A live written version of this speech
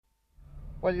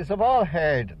Well, you've all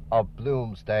heard of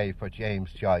Bloom's Day for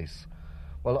James Joyce.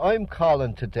 Well, I'm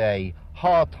calling today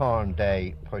Hawthorne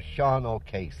Day for Seán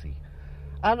O'Casey.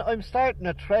 And I'm starting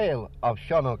a trail of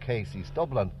Seán O'Casey's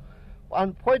Dublin.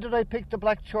 And why did I pick the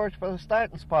Black Church for the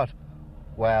starting spot?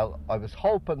 Well, I was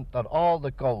hoping that all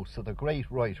the ghosts of the great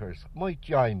writers might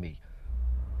join me.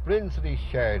 Brinsley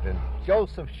Sheridan,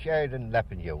 Joseph Sheridan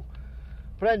Leppenew,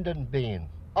 Brendan Bean,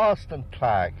 Austin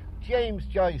Clarke, James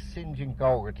Joyce, St. John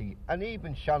Gogarty, and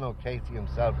even Seán O'Casey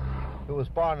himself, who was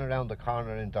born around the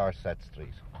corner in Dorset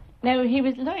Street. Now, he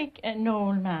was like an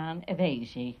old man of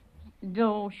 80,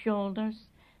 low shoulders,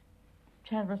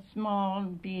 terrible small,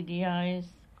 beady eyes,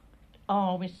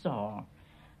 always sore,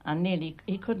 and nearly,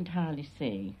 he couldn't hardly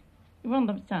see. You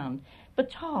won't understand. But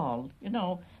tall,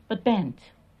 but bent.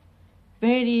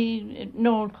 Very,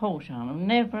 no coat on him,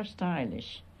 never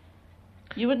stylish.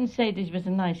 You wouldn't say that he was a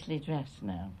nicely dressed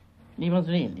now. He was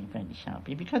really very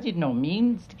sharpy because he'd no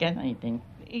means to get anything.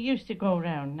 He used to go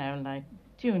around now, like,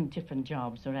 doing different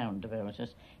jobs around about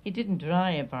it. He didn't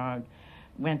drive or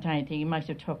went anything. He might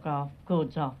have took off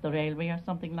goods off the railway or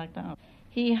something like that.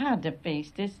 He had a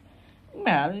face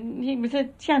he was a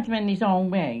gentleman in his own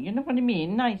way, you know what I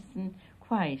mean? Nice and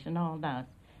quiet and all that.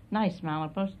 Nice man,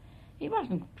 but he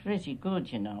wasn't pretty good,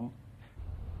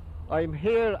 I'm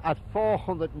here at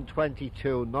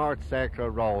 422 North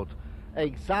Circular Road,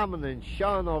 examining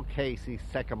Seán O'Casey's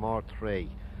Sycamore Tree,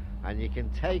 and you can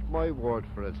take my word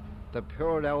for it, the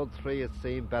poor old tree has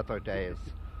seen better days.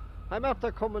 I'm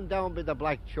after coming down by the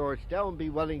Black Church, down by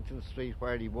Wellington Street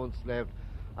where he once lived,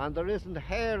 and there isn't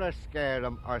hair or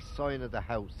scarum or sign of the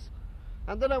house.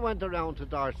 And then I went around to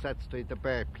Dorset Street, the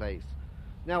birthplace.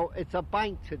 Now, it's a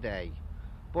bank today,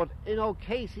 but in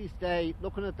O'Casey's day,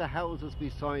 looking at the houses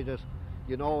beside it,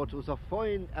 it was a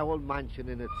fine old mansion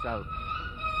in itself.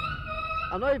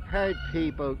 And I've heard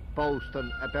people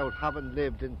boasting about having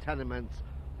lived in tenements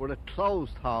with a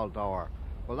closed hall door.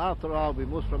 Well, after all, we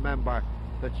must remember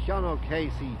that Seán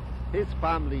O'Casey, his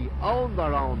family, owned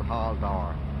their own hall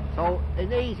door. So in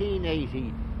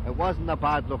 1880, it wasn't a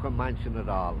bad-looking mansion at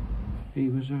all. He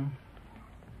was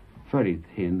very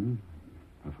thin,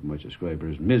 if I might describe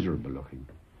it as miserable-looking,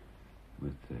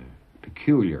 with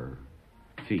peculiar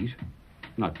feet,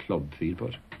 not club feet,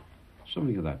 but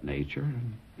something of that nature.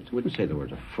 I wouldn't say they were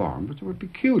deformed, but they were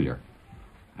peculiar.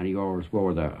 And he always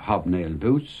wore the hobnail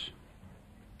boots.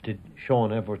 Did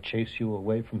Seán ever chase you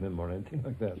away from him or anything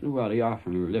like that? Well, he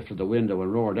often lifted the window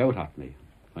and roared out at me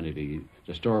when he'd be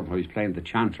disturbed when he was playing the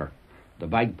chanter. The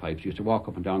bagpipes, he used to walk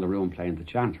up and down the room playing the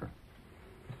chanter.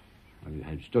 I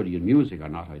had studying music or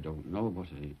not, I don't know, but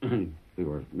we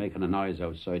were making a noise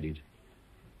outside, he'd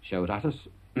shout at us,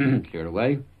 clear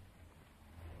away.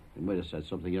 He might have said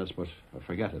something else, but I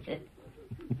forget it.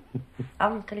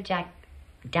 Uncle Jack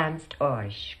danced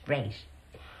Irish, great.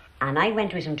 And I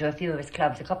went with him to a few of his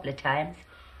clubs a couple of times,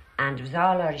 and it was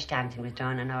all Irish dancing was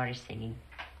done and Irish singing.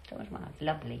 So it was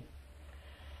lovely.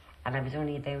 And I was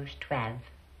only about 12.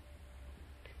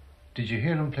 Did you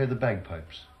hear him play the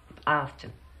bagpipes?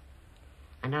 Often.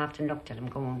 And often looked at him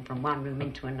going from one room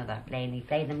into another playing. He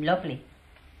played them lovely.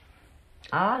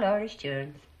 All Irish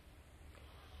tunes.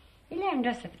 He learned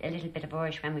us a little bit of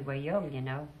Irish when we were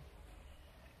young,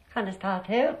 Kind of thought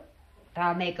who?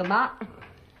 I'll make 'em up.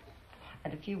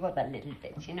 And a few other little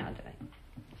bits, that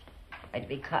I'd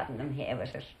be cutting them here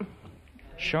with it.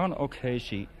 Seán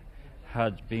O'Casey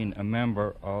had been a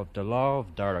member of the Law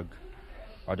of Darragh,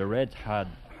 or the Red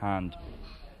Hand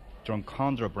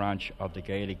Drumcondra branch of the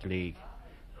Gaelic League,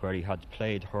 where he had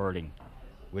played hurling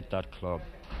with that club.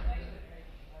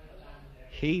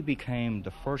 He became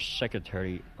the first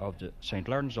secretary of the St.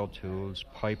 Lawrence O'Toole's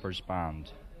Pipers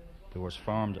Band, that was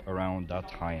formed around that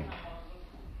time.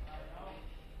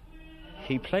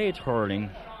 He played hurling,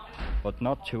 but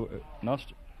not to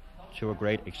a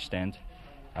great extent,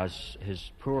 as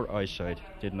his poor eyesight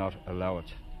did not allow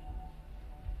it.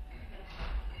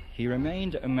 He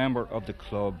remained a member of the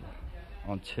club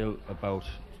until about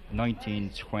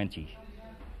 1920.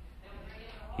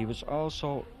 He was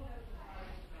also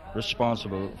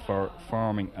responsible for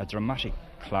forming a dramatic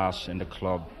class in the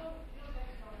club,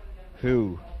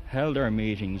 who held their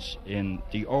meetings in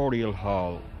the Oriel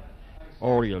Hall,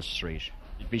 Oriel Street,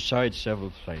 beside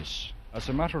Seville Place. As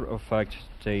a matter of fact,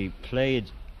 they played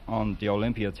on the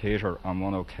Olympia Theatre on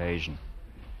one occasion,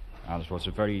 and it was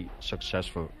a very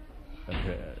successful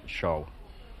show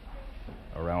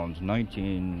around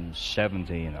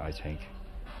 1917, I think.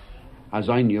 As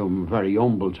I knew him, a very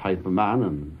humble type of man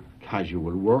and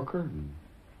casual worker, and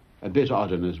a bit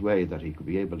odd in his way that he could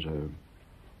be able to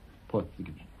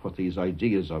put these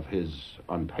ideas of his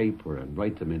on paper and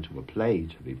write them into a play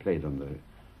to be played on the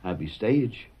Abbey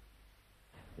Stage.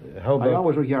 How I about...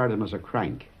 always regarded him as a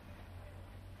crank.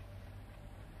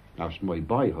 That's my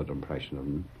boyhood impression of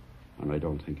him, and I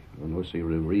don't see a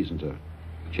real reason to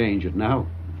change it now.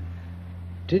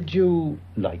 Did you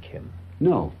like him?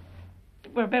 No.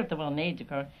 We're about the one age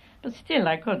ago, but still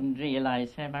I couldn't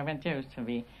realise him. I went out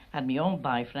to had my own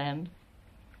boyfriend,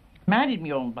 married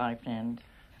my own boyfriend.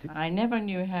 I never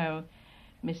knew how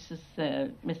Miss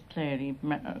Clary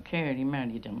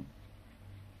married him.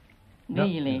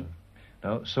 Really.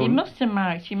 No, so She must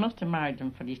have married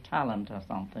him for his talent or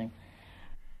something.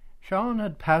 Seán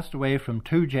had passed away from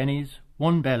 2 Jennies,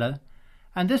 1 Bella,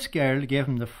 and this girl gave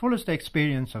him the fullest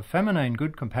experience of feminine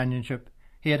good companionship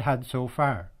he had had so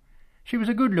far. She was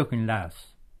a good-looking lass.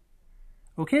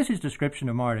 O'Casey's description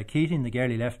of Máire Keating, the girl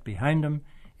he left behind him,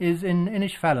 is in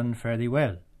Inishfallen fairly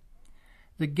well.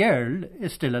 The girl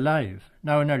is still alive,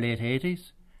 now in her late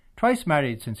 80s, twice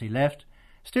married since he left,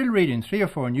 still reading 3 or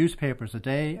 4 newspapers a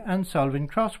day and solving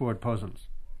crossword puzzles.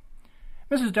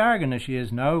 Mrs. Dargan, as she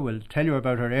is now, will tell you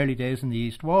about her early days in the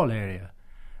East Wall area,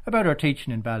 about her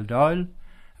teaching in Baldoyle,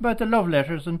 about the love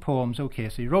letters and poems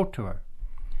O'Casey wrote to her.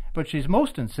 But she's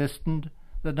most insistent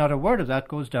that not a word of that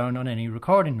goes down on any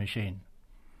recording machine.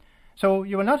 So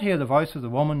you will not hear the voice of the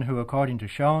woman who, according to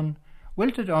Seán,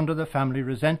 wilted under the family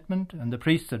resentment and the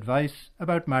priest's advice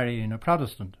about marrying a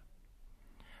Protestant.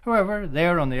 However,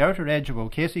 there on the outer edge of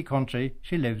O'Casey country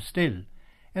she lives still,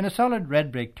 in a solid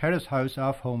red brick terrace house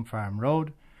off Home Farm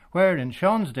Road, where in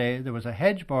Seán's day there was a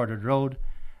hedge-bordered road,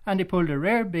 and he pulled a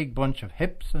rare big bunch of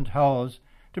hips and haws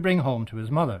to bring home to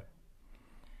his mother.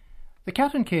 The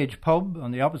Cat and Cage pub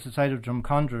on the opposite side of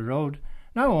Drumcondra Road,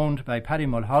 now owned by Paddy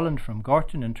Mulholland from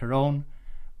Gorton in Tyrone,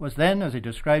 was then, as he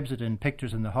describes it in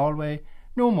Pictures in the Hallway,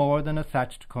 no more than a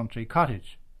thatched country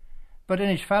cottage. But in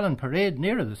Inishfallen Parade,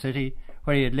 nearer the city,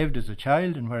 where he had lived as a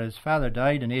child and where his father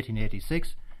died in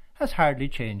 1886, has hardly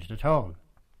changed at all.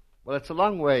 Well, it's a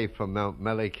long way from Mount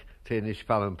Mellick to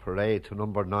Inishfallen Parade to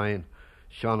number 9,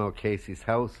 Seán O'Casey's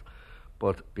house,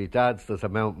 but be dad's there's a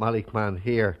Mount Mellick man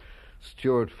here,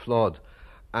 Stuart Flood,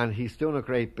 and he's doing a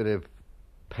great bit of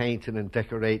painting and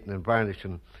decorating and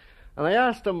varnishing. And I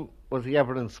asked him, was he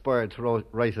ever inspired to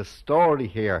write a story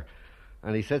here?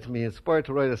 And he said to me, inspired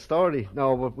to write a story?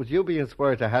 No, but would you be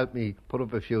inspired to help me put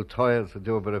up a few tiles and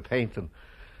do a bit of painting?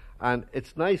 And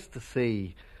it's nice to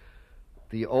see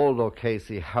the old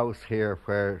O'Casey house here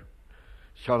where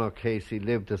Seán O'Casey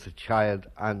lived as a child,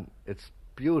 and it's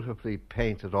beautifully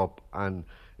painted up and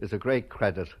is a great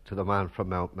credit to the man from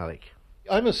Mount Mellick.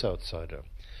 I'm a Southsider,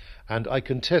 and I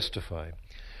can testify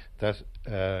that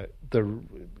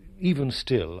even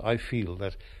still I feel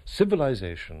that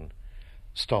civilization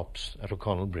stops at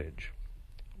O'Connell Bridge,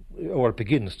 or it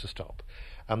begins to stop,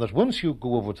 and that once you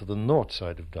go over to the north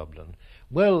side of Dublin,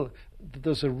 well,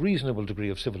 there's a reasonable degree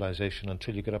of civilization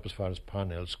until you get up as far as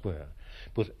Parnell Square.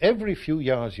 But every few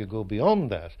yards you go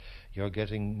beyond that, you're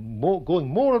going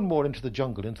more and more into the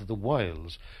jungle, into the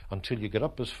wilds, until you get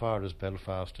up as far as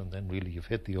Belfast, and then really you've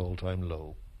hit the all-time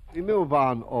low. We move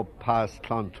on up past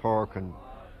Clonturk and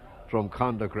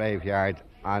Drumcondra Graveyard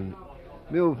and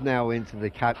move now into the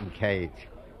Cat and Cage.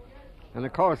 And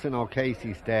of course in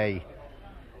O'Casey's day,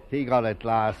 he got a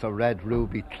glass of red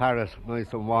ruby claret,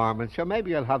 nice and warm, and sure,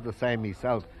 maybe I'll have the same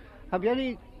myself. Have you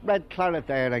any red claret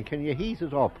there, and can you heat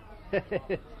it up?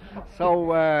 So,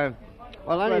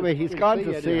 well, anyway, he's gone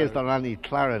to see is there any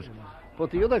claret.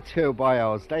 But the other two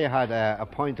bios, they had a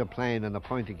pint of plain and a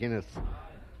pint of Guinness,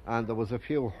 and there was a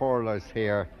few hurlers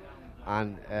here,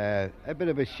 and a bit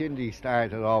of a shindy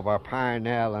started over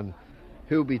Parnell and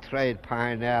who betrayed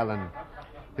Parnell and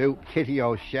who Kitty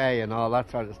O'Shea and all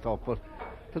that sort of stuff. But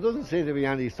there doesn't seem to be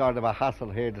any sort of a hassle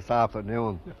here this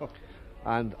afternoon.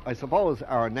 And I suppose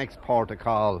our next port of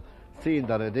call, seeing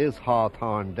that it is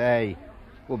Hawthorne Day,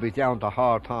 will be down to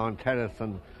Hawthorne Terrace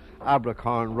and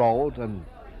Abercorn Road, and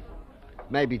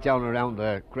maybe down around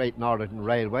the Great Northern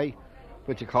Railway,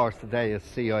 which of course today is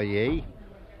CIE,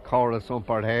 Chorus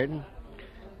Umperherden,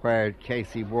 where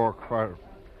Casey worked for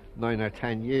 9 or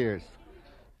 10 years.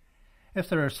 If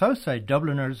there are Southside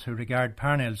Dubliners who regard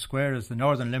Parnell Square as the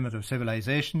northern limit of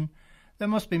civilization, there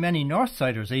must be many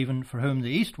Northsiders even for whom the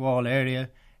East Wall area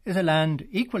is a land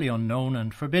equally unknown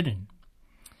and forbidding.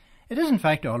 It is in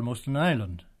fact almost an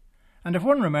island, and if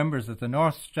one remembers that the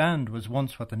North Strand was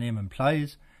once what the name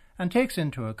implies, and takes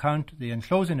into account the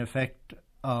enclosing effect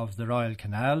of the Royal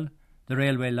Canal, the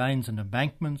railway lines and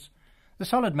embankments, the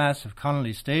solid mass of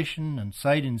Connolly Station and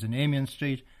sidings in Amiens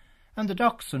Street, and the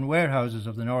docks and warehouses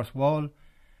of the North Wall,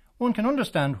 one can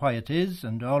understand why it is,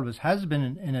 and always has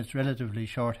been in its relatively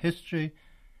short history,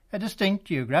 a distinct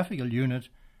geographical unit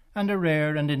and a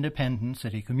rare and independent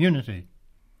city community.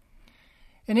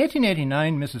 In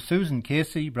 1889, Mrs. Susan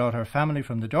Casey brought her family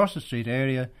from the Dorset Street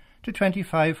area to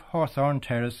 25 Hawthorne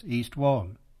Terrace, East Wall.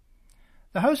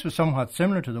 The house was somewhat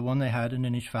similar to the one they had in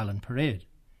Inishfallen Parade,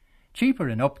 cheaper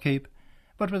in upkeep,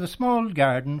 but with a small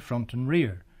garden front and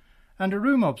rear, and a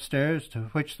room upstairs to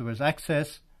which there was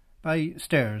access by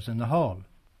stairs in the hall.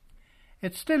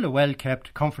 It's still a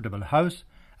well-kept, comfortable house,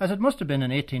 as it must have been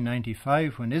in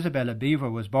 1895 when Isabella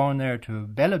Beaver was born there to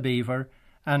Bella Beaver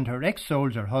and her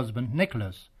ex-soldier husband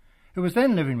Nicholas, who was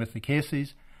then living with the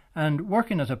Caseys and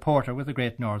working as a porter with the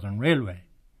Great Northern Railway.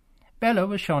 Bella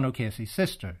was Seán O'Casey's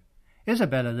sister,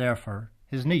 Isabella therefore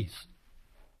his niece.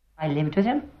 I lived with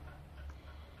him,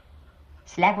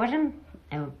 slept with him.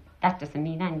 Now, that doesn't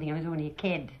mean anything, I was only a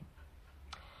kid.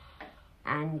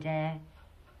 And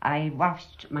I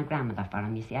watched my grandmother for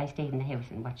him, you see. I stayed in the house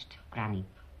and watched Granny,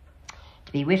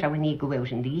 to be with her when he'd go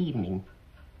out in the evening.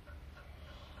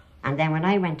 And then when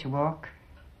I went to work,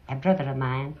 a brother of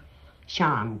mine,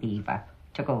 Sean Beaver,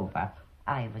 took over.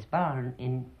 I was born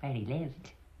in where he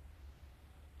lived,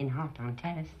 in Hawthorne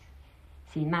Terrace.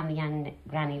 See, Mammy and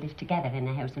Granny lived together in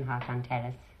a house in Hawthorne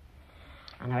Terrace.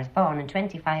 And I was born in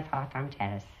 25 Hawthorne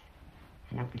Terrace.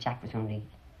 And Uncle Jack was only,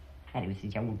 well, he was a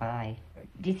young boy.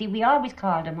 Do you see, we always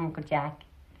called him Uncle Jack,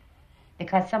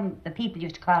 because the people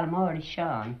used to call him already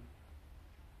Sean.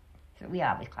 So we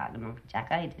always called him Uncle Jack.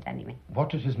 I did anyway.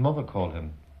 What did his mother call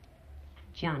him?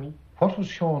 Johnny. What was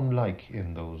Sean like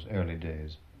in those early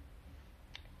days?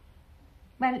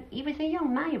 Well, he was a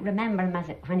young man. I remember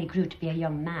him when he grew to be a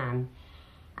young man.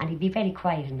 And he'd be very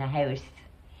quiet in the house.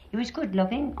 He was good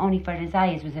looking, only for his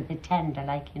eyes was a bit tender,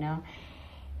 like, you know.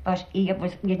 But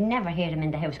you'd never hear him in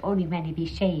the house, only when he'd be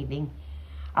shaving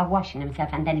or washing himself,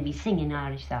 and then he'd be singing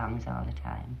Irish songs all the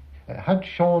time. Had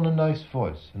Sean a nice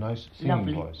voice, a nice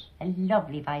singing voice? A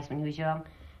lovely voice when he was young.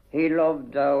 He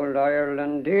loved old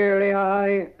Ireland dearly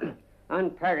high,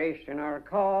 and perished in our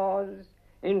cause.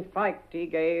 In fact, he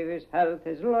gave his health,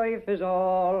 his life, his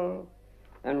all.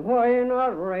 And why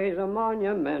not raise a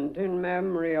monument in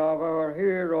memory of our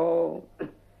hero?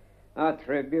 A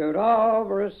tribute of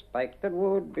respect that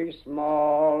would be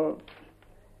small.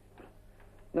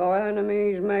 Though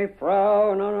enemies may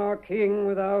frown on our king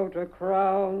without a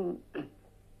crown,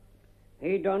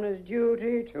 he done his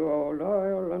duty to old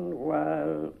Ireland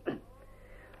well.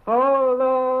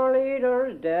 Although our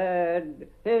leader's dead,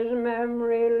 his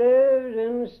memory lives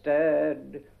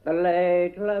instead. The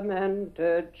late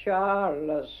lamented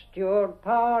Charles Stuart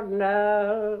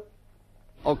Parnell.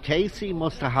 O'Casey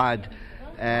must have had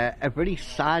a very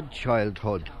sad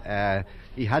childhood.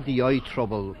 He had the eye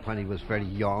trouble when he was very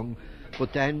young,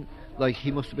 but then, like,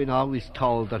 he must have been always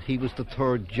told that he was the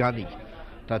third Johnny,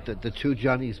 that the two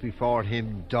Johnnies before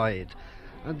him died.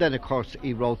 And then, of course,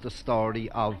 he wrote the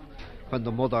story of when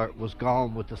the mother was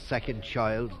gone with the second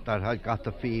child that had got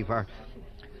the fever,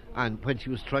 and when she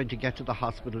was trying to get to the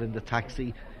hospital in the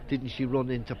taxi, didn't she run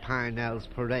into Parnell's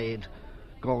parade,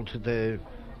 going to the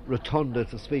rotunda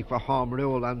to speak for Home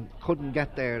Rule, and couldn't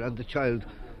get there, and the child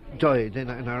died in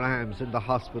her arms in the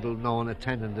hospital, no one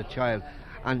attending the child.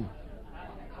 And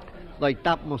like,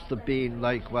 that must have been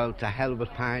like, well, to hell with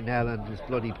Parnell and this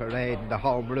bloody parade and the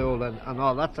Home Rule and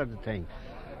all that sort of thing.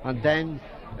 And then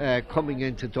coming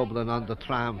into Dublin on the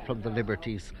tram from the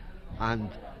Liberties, and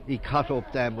he caught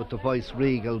up then with the Vice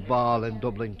Regal ball in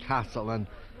Dublin Castle, and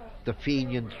the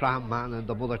Fenian tram man, and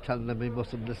the mother telling him he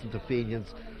mustn't listen to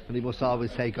Fenians, and he must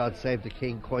always say God save the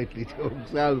King quietly to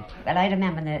himself. Well, I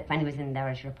remember when he was in the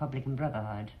Irish Republican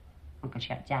Brotherhood, Uncle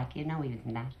Jack, you know he was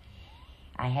in that.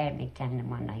 I heard Mick telling him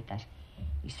one night that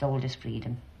he sold his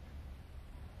freedom.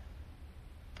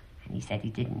 And he said he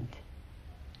didn't.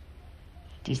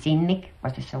 Do you see, Mick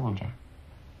was a soldier.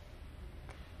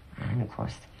 And of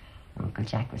course, Uncle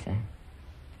Jack was a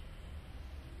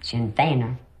Sinn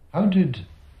Féiner. How did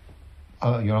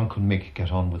your Uncle Mick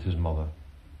get on with his mother?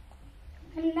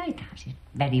 Well, I thought it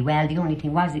very well. The only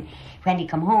thing was, when he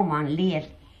come home on late,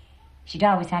 she'd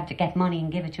always have to get money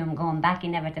and give it to him going back. He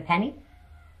never had a penny.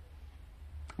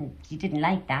 And she didn't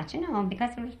like that, you know,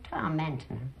 because it was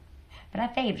tormenting her. But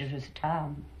her favourite was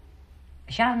Tom.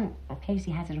 Seán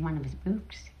O'Casey has it in one of his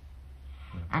books.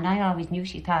 And I always knew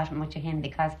she thought much of him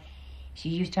because she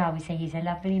used to always say he's a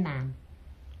lovely man.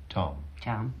 Tom.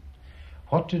 Tom.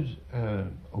 What did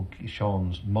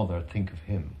Sean's mother think of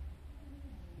him?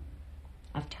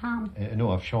 Of Tom?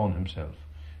 No, of Sean himself.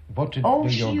 What did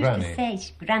your granny?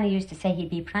 Granny used to say he'd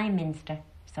be Prime Minister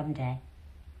someday.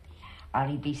 Or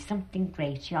he'd be something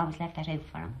great. She always left that out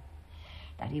for him.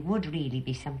 That he would really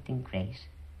be something great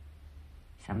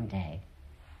someday.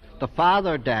 The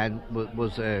father then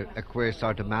was a queer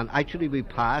sort of man. Actually, we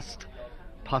passed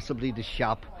possibly the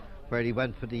shop where he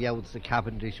went for the outs, the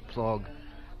Cavendish plug,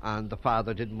 and the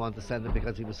father didn't want to send him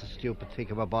because he was a stupid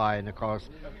thick of a boy, and of course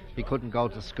he couldn't go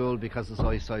to school because his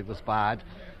eyesight was bad,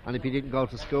 and if he didn't go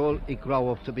to school he'd grow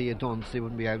up to be a dunce, he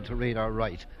wouldn't be able to read or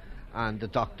write. And the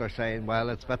doctor saying, well,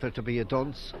 it's better to be a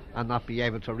dunce and not be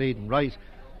able to read and write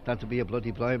than to be a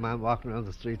bloody blind man walking around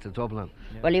the streets of Dublin.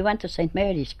 Yeah. Well, he went to St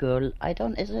Mary's School.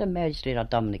 Is it Mary Street or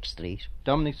Dominic Street?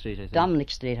 Dominic Street, I think. Dominic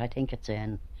Street, I think it's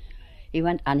in. He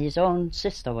went, and his own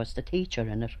sister was the teacher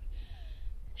in it.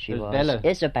 She was Bella.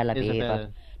 Isabella Beaver.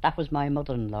 That was my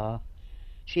mother-in-law.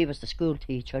 She was the school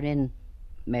teacher in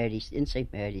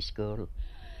St Mary's School.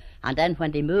 And then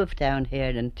when they moved down here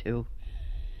into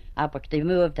they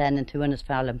moved then into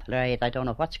Innisfallen Parade. I don't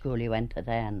know what school he went to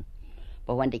then.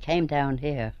 But when they came down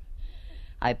here,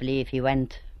 I believe he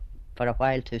went for a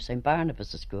while to St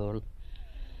Barnabas' School.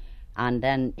 And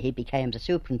then he became the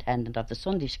superintendent of the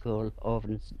Sunday school over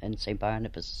in St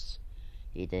Barnabas.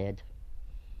 He did.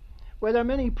 Were there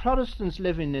many Protestants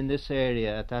living in this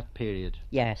area at that period?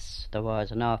 Yes, there was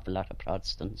an awful lot of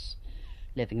Protestants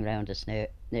living around this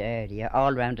area,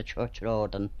 all around the Church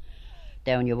Road and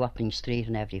down your Wapping Street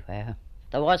and everywhere.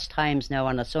 There was times now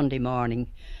on a Sunday morning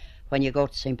when you go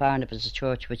to St Barnabas'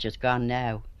 Church, which is gone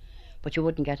now, but you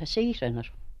wouldn't get a seat in it.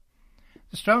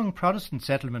 The strong Protestant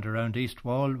settlement around East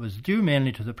Wall was due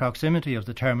mainly to the proximity of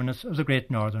the terminus of the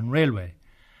Great Northern Railway,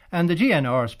 and the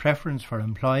GNR's preference for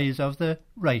employees of the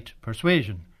right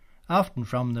persuasion, often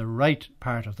from the right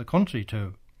part of the country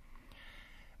too.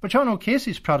 But Seán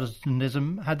O'Casey's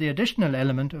Protestantism had the additional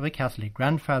element of a Catholic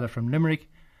grandfather from Limerick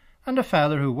and a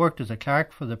father who worked as a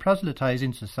clerk for the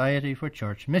Proselytising Society for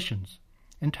Church Missions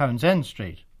in Townsend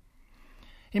Street.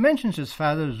 He mentions his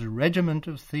father's regiment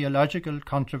of theological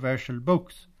controversial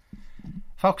books,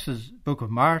 Fox's Book of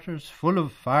Martyrs, full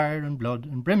of fire and blood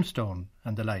and brimstone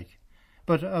and the like,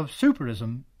 but of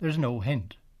superism there's no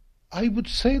hint. I would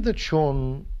say that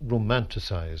Seán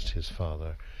romanticised his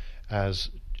father,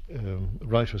 as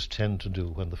writers tend to do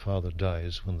when the father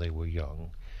dies when they were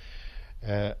young.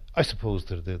 I suppose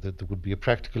that there would be a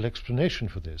practical explanation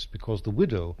for this, because the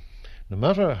widow, no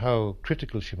matter how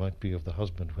critical she might be of the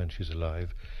husband when she's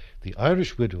alive, the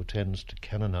Irish widow tends to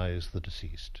canonise the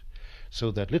deceased. So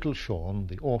that little Seán,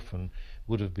 the orphan,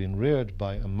 would have been reared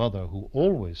by a mother who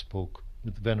always spoke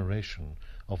with veneration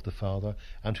of the father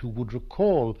and who would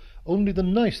recall only the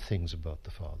nice things about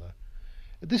the father.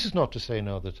 This is not to say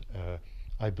now that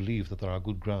I believe that there are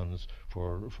good grounds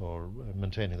for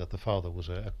maintaining that the father was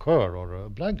a cur or a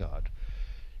blackguard.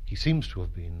 He seems to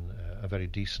have been a very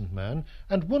decent man,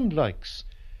 and one likes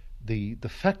the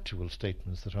factual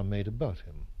statements that are made about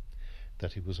him,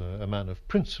 that he was a man of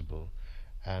principle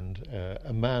and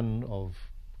a man of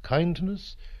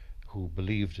kindness who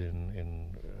believed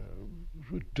in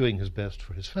doing his best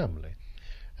for his family.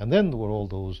 And then there were all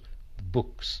those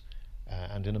books,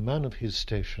 and in a man of his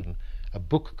station, a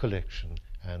book collection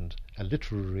and a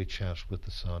literary chat with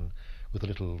the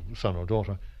little son or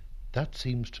daughter. That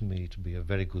seems to me to be a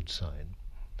very good sign.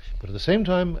 But at the same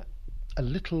time, a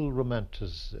little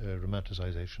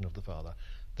romanticisation of the father,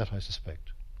 that I suspect.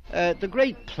 The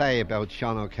great play about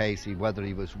Seán O'Casey, whether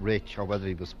he was rich or whether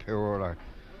he was poor or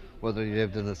whether he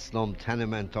lived in a slum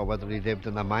tenement or whether he lived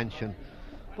in a mansion,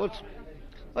 but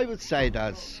I would say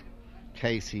that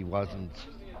Casey wasn't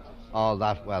all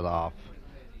that well off.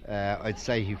 I'd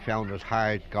say he found it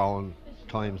hard going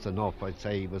times enough. I'd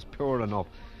say he was poor enough.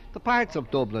 The parts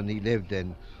of Dublin he lived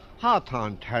in,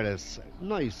 Hawthorne Terrace,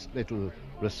 nice little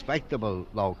respectable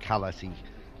locality,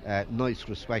 nice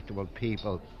respectable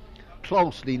people,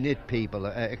 closely knit people,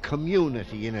 a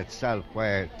community in itself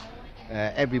where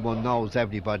everyone knows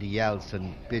everybody else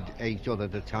and bid each other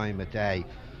the time of day,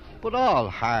 but all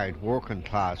hard working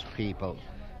class people,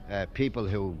 people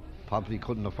who probably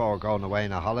couldn't afford going away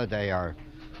on a holiday or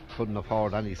couldn't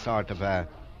afford any sort of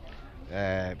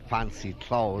fancy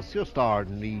clothes, just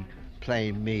ordinary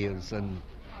plain meals and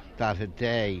that a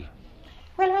day.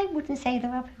 Well, I wouldn't say they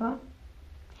were poor.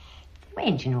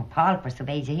 They weren't, paupers, the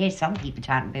way you hear some people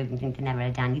talking about and think they never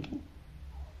had anything.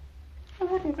 I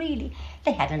wouldn't really.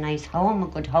 They had a nice home, a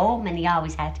good home, and he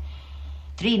always had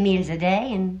 3 meals a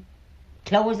day and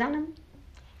clothes on him.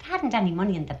 They hadn't any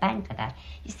money in the bank for that.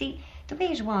 You see, the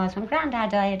way it was, when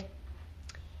Grandad died,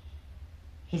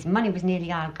 his money was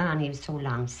nearly all gone. He was so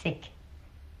long sick.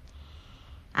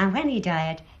 And when he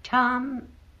died, Tom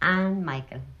and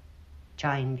Michael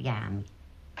joined the army.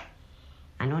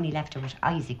 And only left her with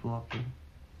Isaac working.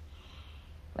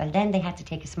 Well, then they had to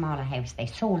take a smaller house. They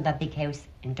sold that big house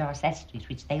in Dorset Street,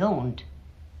 which they owned.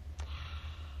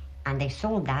 And they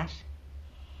sold that.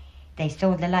 They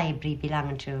sold the library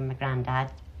belonging to my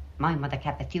granddad. My mother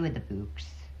kept a few of the books.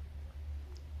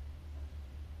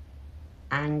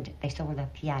 and they sold a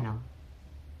piano.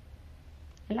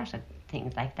 A lot of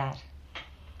things like that.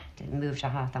 They moved to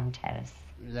Hawthorne Terrace.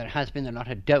 There has been a lot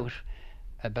of doubt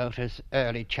about his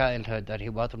early childhood, that he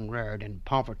wasn't reared in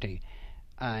poverty,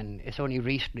 and it's only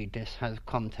recently this has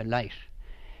come to light.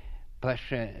 But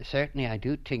certainly I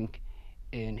do think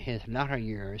in his latter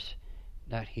years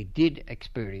that he did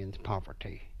experience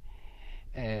poverty.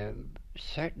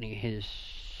 Certainly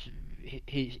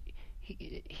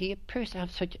he appears to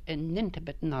have such an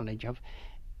intimate knowledge of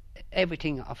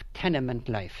everything of tenement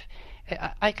life.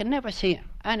 I can never see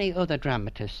any other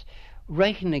dramatist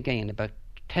writing again about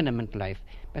tenement life,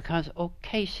 because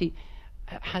O'Casey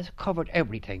has covered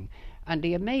everything. And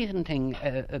the amazing thing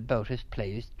about his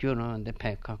plays, Juno and the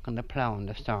Peacock and the Plough and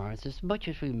the Stars, as much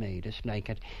as we may dislike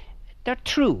it, they're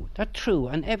true,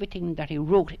 and everything that he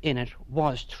wrote in it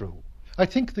was true. I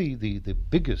think the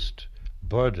biggest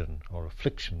burden or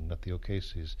affliction that the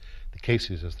O'Caseys, the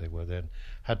Caseys as they were then,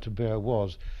 had to bear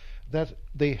was that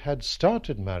they had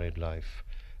started married life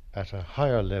at a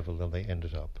higher level than they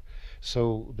ended up.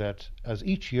 So that as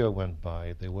each year went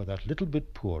by, they were that little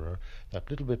bit poorer,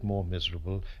 that little bit more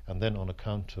miserable, and then on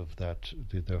account of that,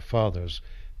 their father's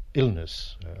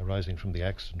illness arising from the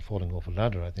accident, falling off a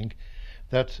ladder, I think,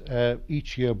 that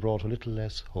each year brought a little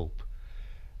less hope.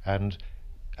 And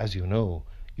as you know,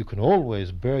 you can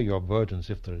always bear your burdens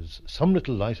if there is some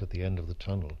little light at the end of the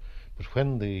tunnel. But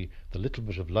when the little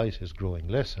bit of light is growing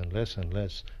less and less and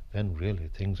less, then really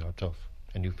things are tough,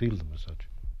 and you feel them as such.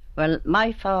 Well,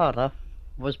 my father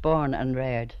was born and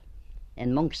reared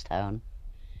in Monkstown,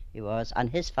 he was, and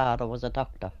his father was a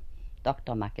doctor,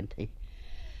 Dr. McEntee.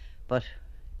 But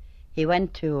he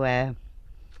went to,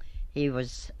 he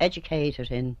was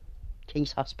educated in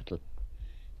King's Hospital,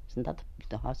 isn't that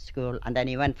the hospital? And then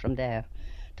he went from there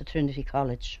to Trinity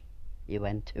College, he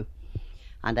went to.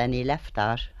 And then he left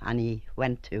that and he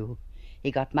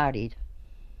got married,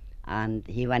 and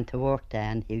he went to work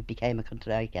then. He became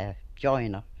a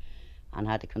joiner and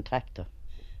had a contractor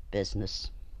business.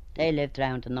 They lived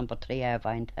round the number 3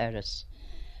 Irvine Terrace.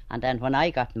 And then when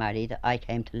I got married, I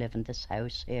came to live in this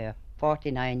house here.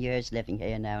 49 years living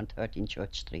here now on 13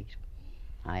 Church Street.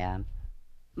 I am.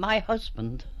 My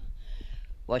husband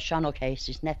was Seán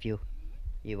O'Casey's nephew.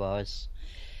 He was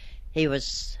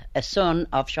a son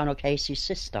of Seán O'Casey's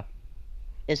sister,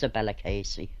 Isabella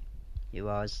Casey. He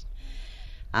was.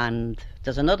 And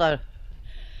there's another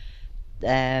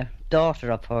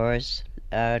daughter of hers,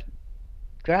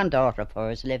 granddaughter of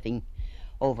hers, living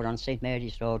over on St.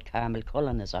 Mary's Road. Carmel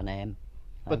Cullen is her name.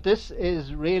 But this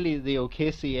is really the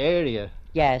O'Casey area.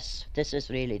 Yes, this is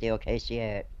really the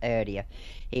O'Casey area.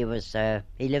 He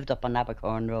lived up on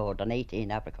Abercorn Road, on 18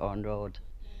 Abercorn Road.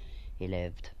 He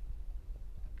lived.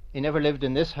 He never lived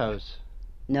in this house?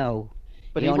 No.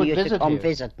 But he he only would used visit to come here?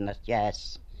 visiting it,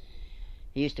 yes.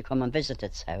 He used to come and visit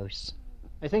its house.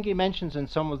 I think he mentions in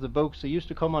some of the books he used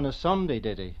to come on a Sunday,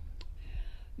 did he?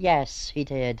 Yes, he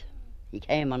did. He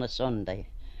came on a Sunday.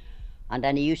 And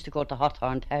then he used to go to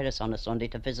Hawthorne Terrace on a Sunday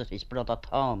to visit his brother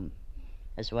Tom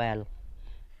as well.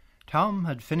 Tom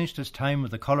had finished his time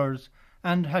with the colours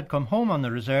and had come home on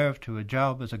the reserve to a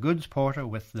job as a goods porter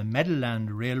with the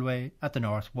Meadowland Railway at the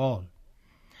North Wall.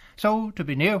 So, to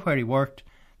be near where he worked,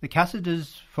 the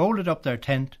Cassidys folded up their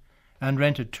tent and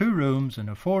rented 2 rooms in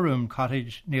a 4-room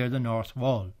cottage near the North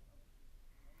Wall.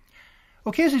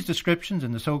 O'Casey's descriptions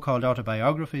in the so-called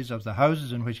autobiographies of the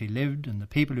houses in which he lived and the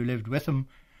people who lived with him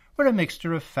were a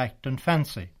mixture of fact and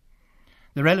fancy.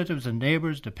 The relatives and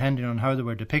neighbours, depending on how they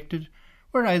were depicted,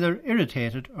 were either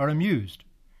irritated or amused.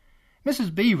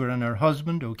 Mrs. Beaver and her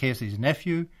husband, O'Casey's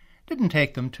nephew, didn't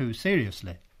take them too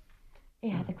seriously. He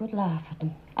had a good laugh at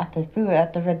them, at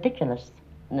the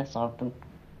ridiculousness of them.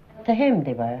 To him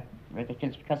they were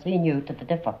ridiculous because he knew to the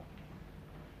differ.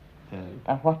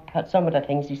 That what some of the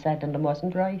things he said in them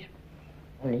wasn't right.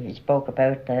 Well, he spoke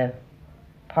about the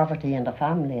poverty in the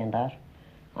family and that,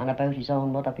 and about his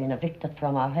own mother being evicted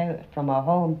from our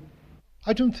home.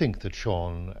 I don't think that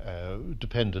Seán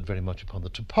depended very much upon the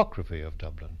topography of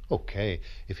Dublin. OK,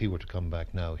 if he were to come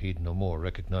back now, he'd no more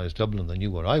recognise Dublin than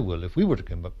you or I will if we were to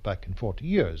come back in 40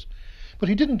 years. But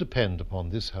he didn't depend upon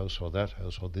this house or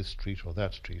this street or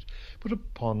that street, but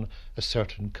upon a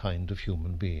certain kind of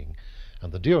human being.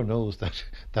 And the dear knows that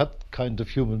that kind of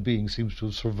human being seems to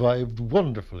have survived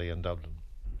wonderfully in Dublin.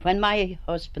 When my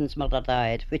husband's mother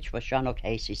died, which was Seán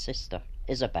O'Casey's sister,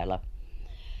 Isabella,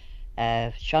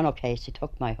 Seán O'Casey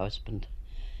took my husband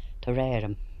to rear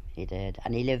him, he did,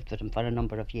 and he lived with him for a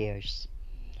number of years.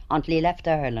 Until he left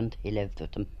Ireland, he lived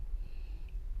with him.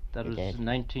 That was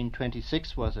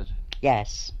 1926, was it?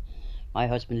 Yes, my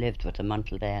husband lived with him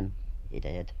until then, he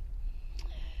did.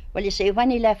 Well, you see,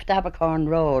 when he left Abercorn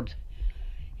Road,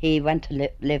 he went to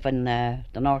live in the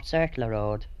North Circular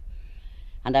Road.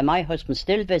 And then my husband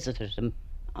still visited him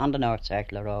on the North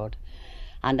Circular Road.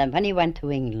 And then when he went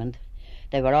to England,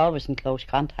 they were always in close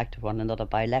contact with one another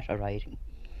by letter writing.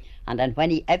 And then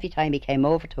every time he came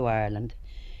over to Ireland,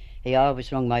 he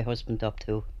always rung my husband up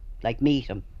to, meet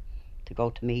him, to go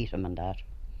to meet him and that.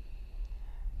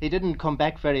 He didn't come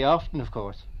back very often, of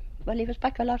course. Well, he was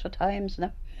back a lot of times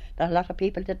now that a lot of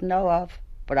people didn't know of.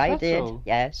 But I did, so?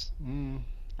 Yes. Mm.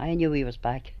 I knew he was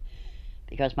back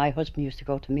because my husband used to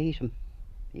go to meet him.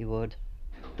 He would.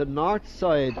 The north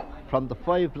side, from the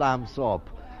Five Lambs up,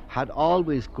 had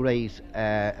always great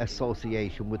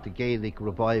association with the Gaelic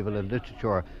revival and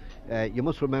literature. You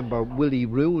must remember Willie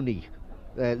Rooney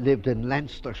lived in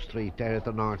Leinster Street there at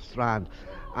the North Strand,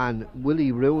 and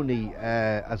Willie Rooney,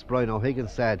 as Brian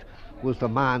O'Higgins said, was the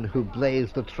man who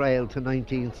blazed the trail to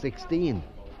 1916,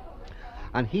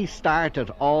 and he started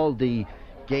all the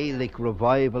Gaelic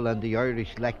revival and the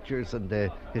Irish lectures and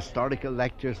the historical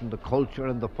lectures and the culture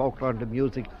and the folklore and the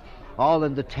music, all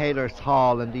in the Taylor's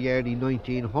Hall in the early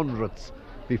 1900s,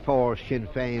 before Sinn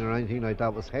Féin or anything like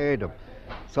that was heard of.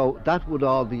 So that would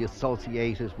all be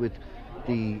associated with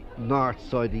the north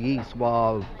side, the east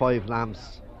wall, Five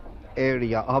Lambs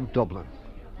area of Dublin.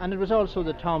 And it was also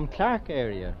the Tom Clark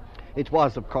area. It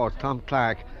was, of course. Tom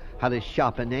Clark had a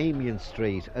shop in Amiens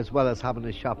Street as well as having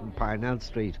a shop in Parnell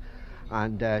Street,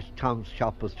 and Tom's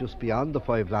shop was just beyond the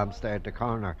Five Lambs there at the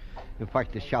corner. In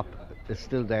fact, the shop is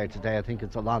still there today. I think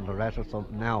it's a laundrette or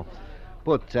something now.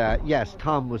 But yes,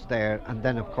 Tom was there, and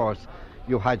then of course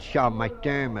you had Sean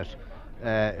McDermott,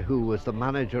 who was the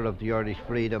manager of the Irish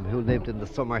Freedom, who lived in the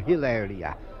Summerhill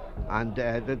area, and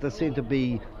there seemed to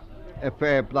be a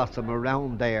fair blossom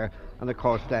around there. And of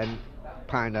course then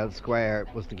Parnell Square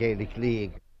was the Gaelic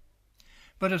League.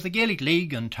 But as the Gaelic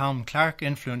League and Tom Clark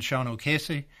influenced Seán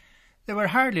O'Casey, they were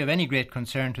hardly of any great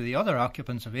concern to the other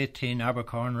occupants of 18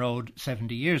 Abercorn Road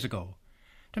 70 years ago.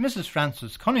 To Mrs.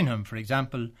 Frances Cunningham, for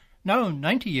example, now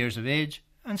 90 years of age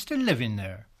and still living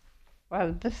there.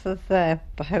 Well, this is the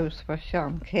house where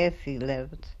Seán Casey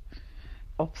lived,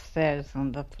 upstairs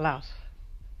in the flat,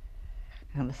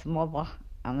 and his mother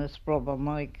and his brother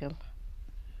Michael.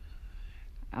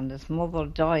 And his mother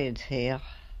died here,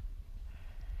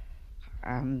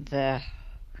 and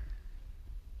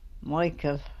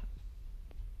Michael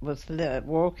was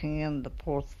working in the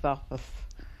post office.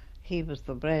 He was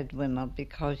the breadwinner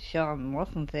because Sean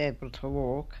wasn't able to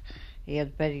walk. He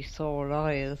had very sore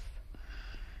eyes,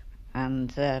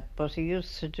 and but he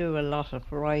used to do a lot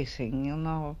of writing, you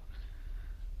know.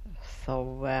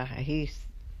 So he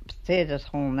stayed at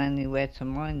home anyway to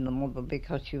mind the mother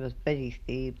because she was very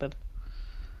feeble.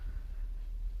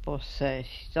 But she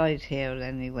died here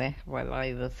anyway while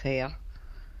I was here.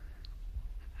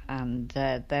 And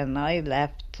then I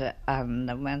left and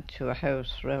I went to a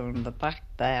house round the back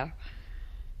there,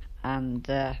 and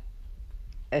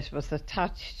it was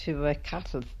attached to a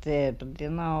cattle stable, you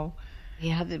know.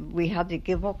 We had to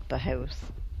give up the house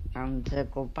and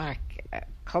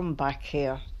come back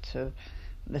here to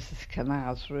Mrs.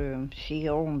 Canal's room. She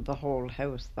owned the whole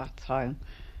house that time.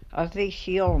 Or at least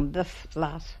she owned this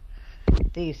flat,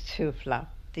 these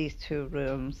two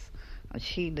rooms. And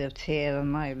she lived here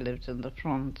and I lived in the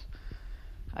front.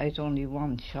 I had only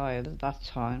one child at that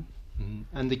time. Mm.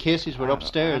 And the Caseys were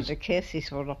upstairs? And the Caseys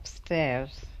were upstairs.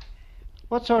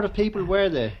 What sort of people were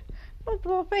they? Well, they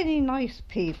were very nice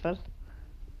people.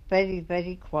 Very,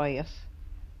 very quiet.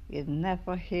 You'd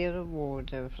never hear a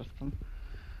word out of them.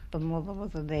 The mother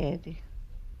was a lady.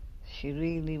 She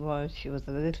really was. She was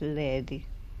a little lady.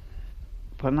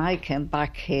 When I came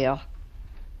back here,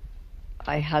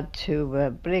 I had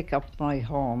to break up my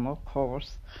home, of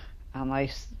course, and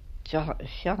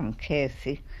Seán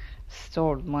Casey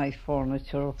stored my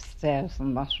furniture upstairs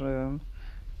in that room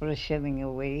for £1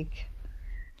 a week.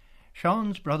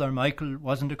 Sean's brother Michael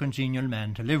wasn't a congenial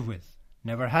man to live with,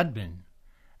 never had been,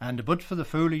 and but for the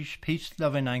foolish,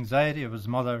 peace-loving anxiety of his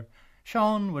mother,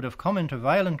 Sean would have come into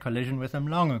violent collision with him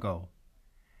long ago.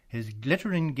 His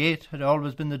glittering gait had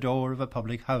always been the door of a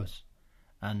public house,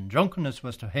 and drunkenness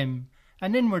was to him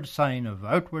an inward sign of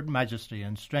outward majesty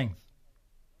and strength.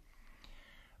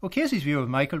 O'Casey's view of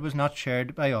Michael was not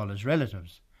shared by all his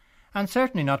relatives, and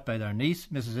certainly not by their niece,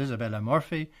 Mrs. Isabella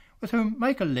Murphy, with whom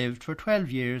Michael lived for 12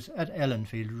 years at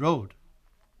Ellenfield Road.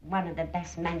 One of the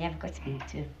best men you ever could speak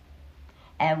to.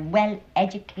 A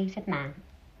well-educated man.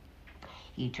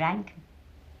 He drank,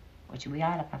 which we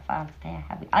all have a fault there.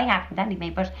 I haven't anyway,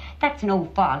 but that's no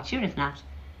fault, sure it's not.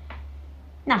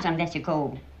 Not unless you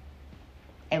go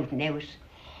out and out.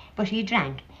 But he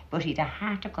drank, but he'd a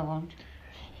heart of gold.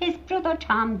 His brother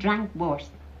Tom drank worse.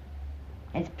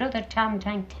 His brother Tom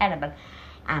drank terrible,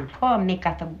 and poor Mick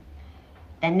got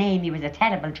the name he was a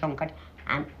terrible drunkard,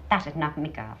 and that had knocked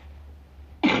Mick off.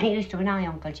 He used to annoy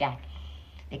Uncle Jack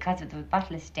because of the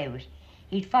bottle of stout.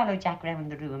 He'd follow Jack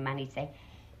round the room and he'd say,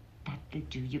 "That'll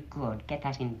do you good, get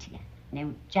that into you." Now,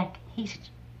 Jack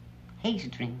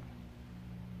hated drink.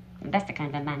 And that's the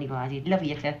kind of man he was. He'd love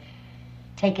you to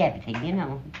take everything, you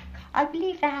know. I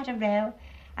believe they had a row,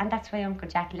 and that's why Uncle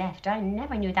Jack left. I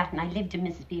never knew that, and I lived in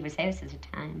Mrs. Beaver's house at the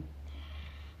time.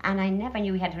 And I never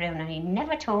knew he had a row, and he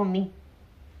never told me.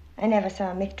 I never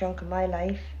saw Mick drunk in my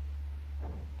life.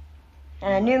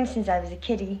 And I knew him since I was a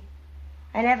kiddie.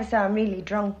 I never saw him really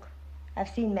drunk. I've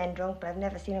seen men drunk, but I've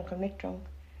never seen Uncle Mick drunk.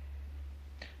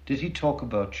 Did he talk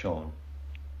about Seán?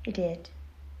 He did.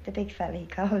 The big fella, he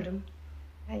called him.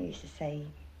 I used to say,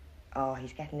 "Oh,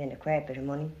 he's getting in a queer bit of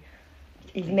money.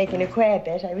 He's making a queer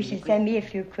bit. I wish he'd send me a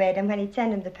few quid." And when he'd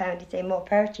send him the pound, he'd say, "More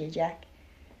power to you, Jack.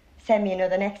 Send me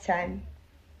another next time."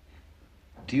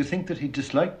 Do you think that he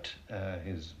disliked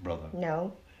his brother?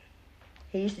 No.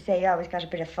 He used to say he always got a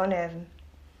bit of fun out of him.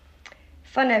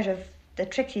 Fun out of the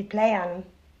tricks he'd play on him.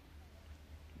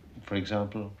 For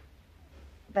example?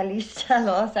 Well, he used to tell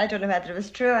us, I don't know whether it was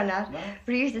true or not,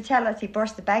 but he used to tell us he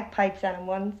burst the bagpipes on him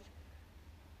once.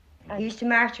 And he used to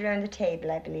march around the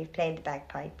table, I believe, playing the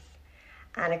bagpipes.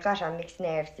 And it got on Mick's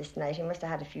nerves this night. He must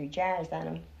have had a few jars on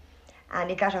him. And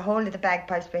he got a hold of the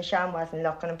bagpipes when Seán wasn't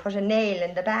looking and put a nail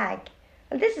in the bag.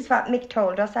 Well, this is what Mick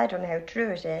told us. I don't know how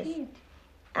true it is.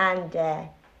 And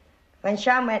when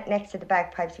Seán went next to the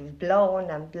bagpipes, he was blowing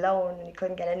and blowing, and he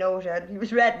couldn't get a note out. He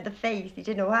was red in the face. He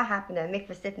didn't know what happened, and Mick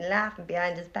was sitting laughing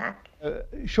behind his back.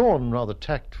 Seán rather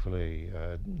tactfully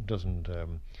doesn't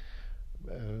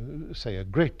say a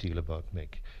great deal about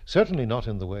Mick. Certainly not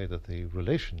in the way that the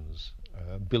relations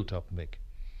built up Mick.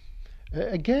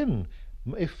 Again,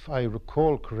 if I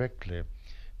recall correctly,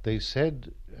 they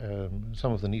said,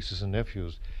 some of the nieces and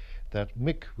nephews, that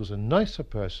Mick was a nicer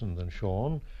person than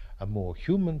Seán, a more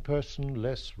human person,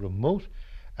 less remote,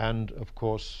 and of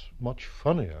course much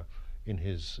funnier in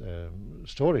his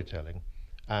storytelling.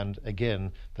 And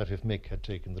again, that if Mick had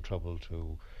taken the trouble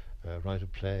to write a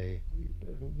play,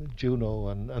 Juno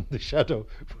and the Shadow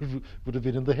would have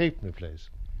been in the halfpenny place.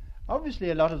 Obviously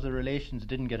a lot of the relations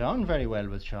didn't get on very well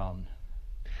with Seán.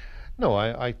 No,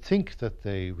 I think that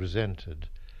they resented,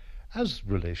 as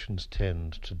relations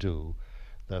tend to do,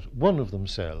 that one of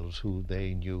themselves, who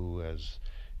they knew as,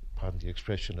 pardon the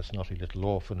expression, a snotty little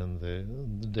orphan in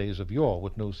the days of yore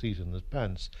with no seat in his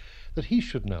pants, that he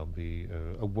should now be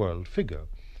a world figure,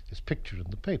 his picture in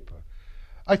the paper.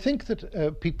 I think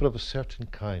that people of a certain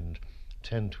kind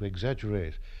tend to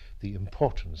exaggerate the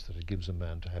importance that it gives a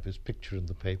man to have his picture in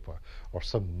the paper, or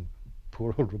some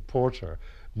poor old reporter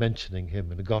mentioning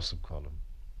him in a gossip column.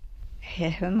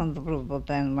 Him and the brother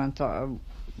then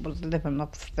was living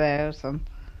upstairs, and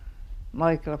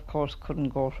Michael, of course, couldn't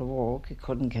go to work. He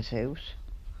couldn't get out.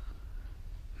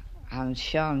 And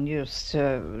Seán used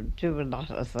to do a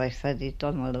lot, as I said, he'd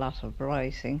done a lot of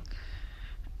writing.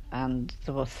 And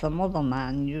there was some other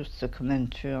man used to come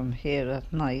into him here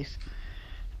at night,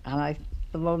 and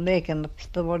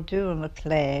they were doing a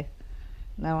play.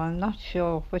 Now I'm not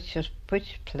sure which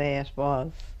play it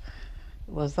was.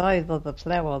 It was either the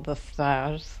play or the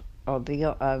Stars, or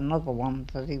the another one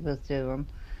that he was doing.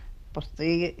 But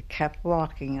they kept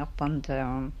walking up and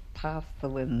down past the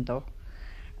window,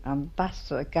 and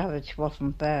the garage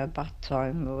wasn't there at that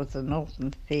time. There was an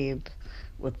open field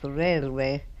with the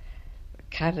railway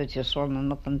carriages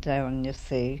running up and down, you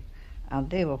see, and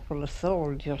they were full of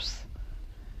soldiers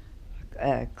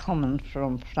coming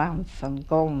from France and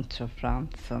going to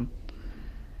France.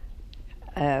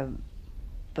 And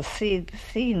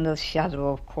seeing the Shadow,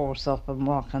 of course, up and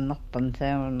walking up and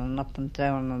down,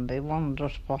 and they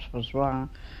wondered what was wrong.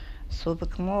 So they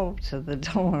come over to the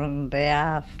door and they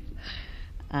asked,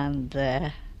 and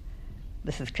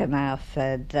Mrs. Canal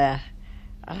said,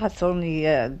 it's only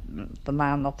the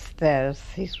man upstairs.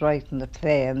 He's writing the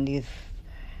play and he's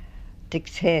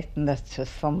dictating it to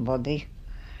somebody.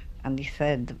 And he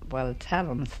said, well, tell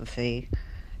him,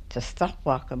 to stop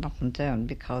walking up and down,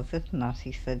 because if not,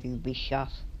 he said, he'll be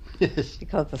shot. Yes.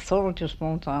 Because the soldiers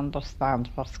won't understand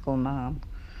what's going on.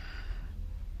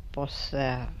 But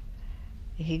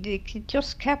he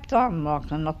just kept on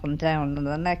walking up and down, and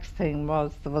the next thing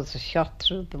was there was a shot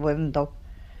through the window,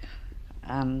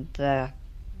 and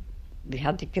we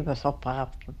had to give it up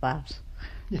after that.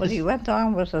 Yes. But he went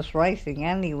on with his writing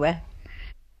anyway.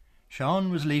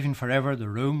 Seán was leaving forever the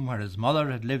room where his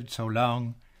mother had lived so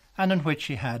long, and in which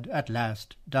she had at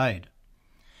last died.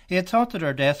 He had thought that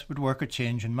her death would work a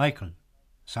change in Michael,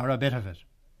 saw a bit of it,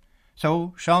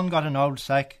 So Seán got an old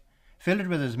sack, filled it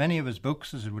with as many of his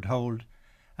books as it would hold,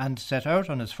 and set out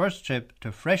on his first trip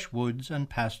to fresh woods and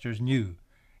pastures new,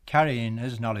 carrying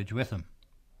his knowledge with him.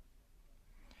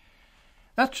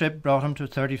 That trip brought him to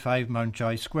 35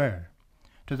 Mountjoy Square,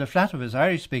 to the flat of his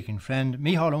Irish-speaking friend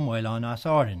Mícheál Ó Maoláin as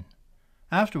Áireann,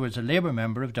 afterwards a Labour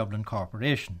member of Dublin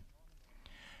Corporation.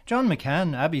 John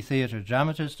McCann, Abbey Theatre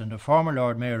dramatist and a former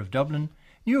Lord Mayor of Dublin,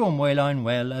 knew Ó Maoláin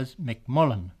well as Mick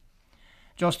Mullen.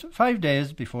 Just 5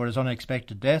 days before his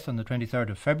unexpected death on the 23rd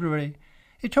of February,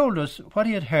 he told us what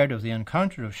he had heard of the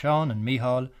encounter of Seán and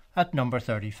Mícheál at number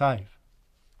 35.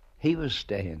 He was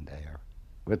staying there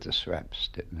with the Swaps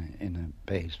in a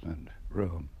basement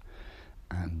room,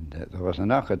 and there was a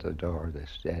knock at the door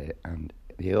this day, and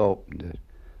he opened it,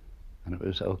 and it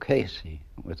was O'Casey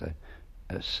with a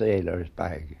sailor's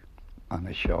bag on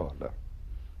his shoulder.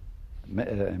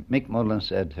 Mick Mullen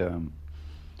said to him,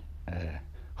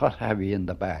 "What have you in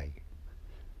the bag?"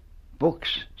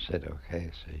 "Books," said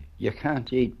O'Casey. "You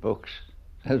can't eat books,"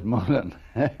 says Mullen.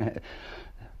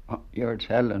 "You're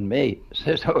telling me,"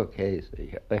 says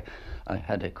O'Casey. I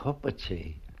had a cup of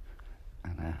tea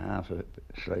and a half a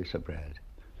slice of bread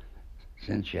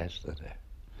since yesterday.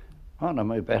 "What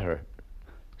am I better?"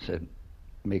 said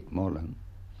Mick Mullen.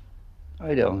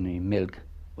 "I don't eat milk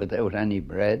without any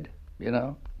bread, you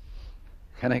know."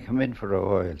 "Can I come in for a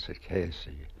while?" said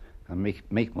Casey. And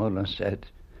Mick Mullen said,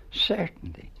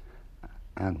 "Certainly."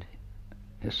 And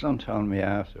his son told me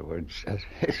afterwards that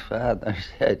his father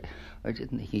said, I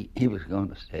didn't think he was going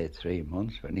to stay 3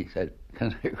 months when he said,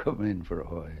 "Can I come in for a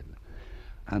while?"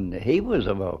 And he was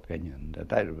of opinion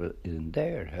that was in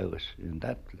their house, in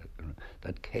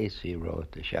that Casey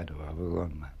wrote The Shadow of a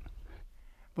Gunman.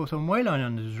 Both Ó Maoláin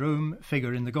and his room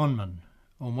figure in The Gunman.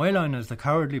 Ó Maoláin as the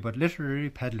cowardly but literary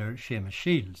peddler Seamus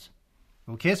Shields.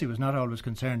 O'Casey was not always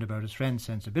concerned about his friend's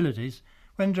sensibilities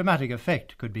when dramatic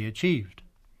effect could be achieved.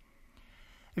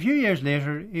 A few years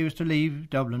later he was to leave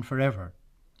Dublin forever,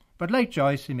 but like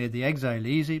Joyce he made the exile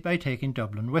easy by taking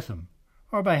Dublin with him,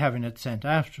 or by having it sent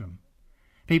after him.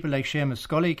 People like Seamus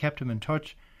Scully kept him in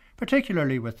touch,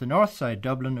 particularly with the Northside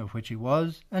Dublin of which he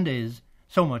was, and is,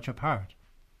 so much a part.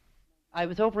 I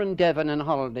was over in Devon on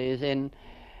holidays in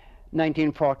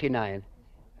 1949,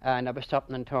 and I was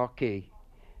stopping in Torquay.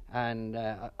 And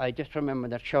I just remember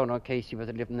that Seán O'Casey was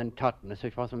living in Totnes,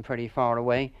 which wasn't very far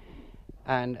away.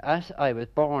 And as I was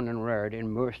born and reared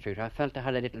in Moore Street, I felt I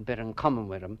had a little bit in common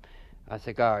with him as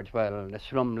regards, well, the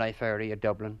slum life area of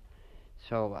Dublin.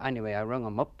 So anyway, I rung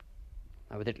him up.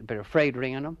 I was a little bit afraid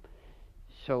ringing him.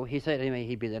 So he said anyway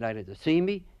he'd be delighted to see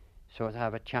me, so to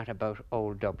have a chat about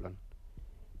old Dublin.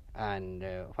 And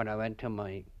when I went to him,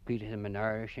 I greeted him in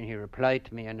Irish, and he replied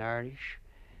to me in Irish.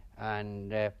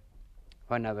 And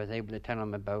when I was able to tell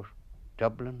him about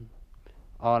Dublin,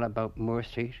 all about Moore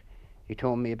Street, he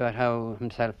told me about how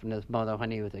himself and his mother,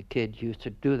 when he was a kid, used to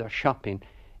do their shopping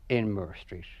in Moore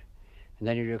Street. And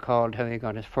then he recalled how he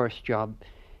got his first job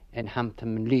in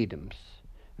Hampton and Leedham's.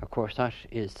 Of course, that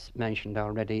is mentioned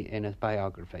already in his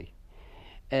biography.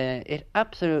 It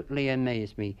absolutely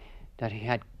amazed me that he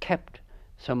had kept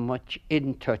so much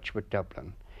in touch with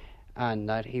Dublin, and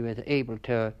that he was able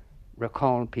to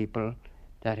recall people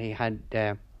that he had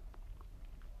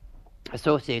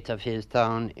associates of his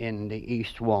down in the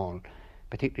East Wall,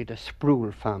 particularly the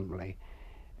Sproul family,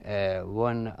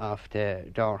 one of the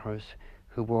daughters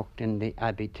who worked in the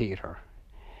Abbey Theatre.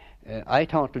 I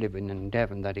thought living in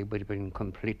Devon that he would have been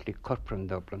completely cut from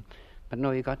Dublin, but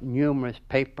no, he got numerous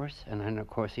papers, and then of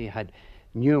course he had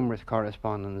numerous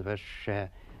correspondence with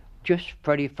just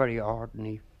very, very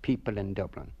ordinary people in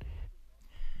Dublin.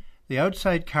 The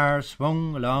outside car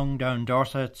swung along down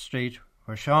Dorset Street,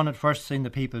 where Seán had first seen the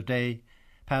peep of day,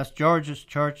 past George's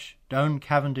Church, down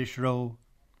Cavendish Row.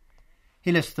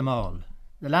 He lists them all,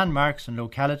 the landmarks and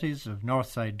localities of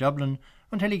Northside Dublin,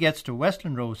 until he gets to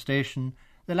Westland Row Station,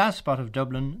 the last spot of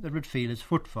Dublin that would feel his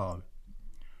footfall.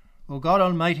 O God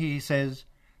Almighty, he says,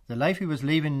 the life he was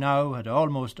leaving now had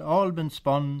almost all been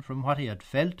spun from what he had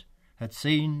felt, had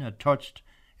seen, had touched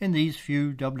in these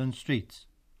few Dublin streets.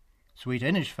 Sweet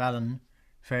Inish Fallon,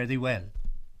 fare thee well.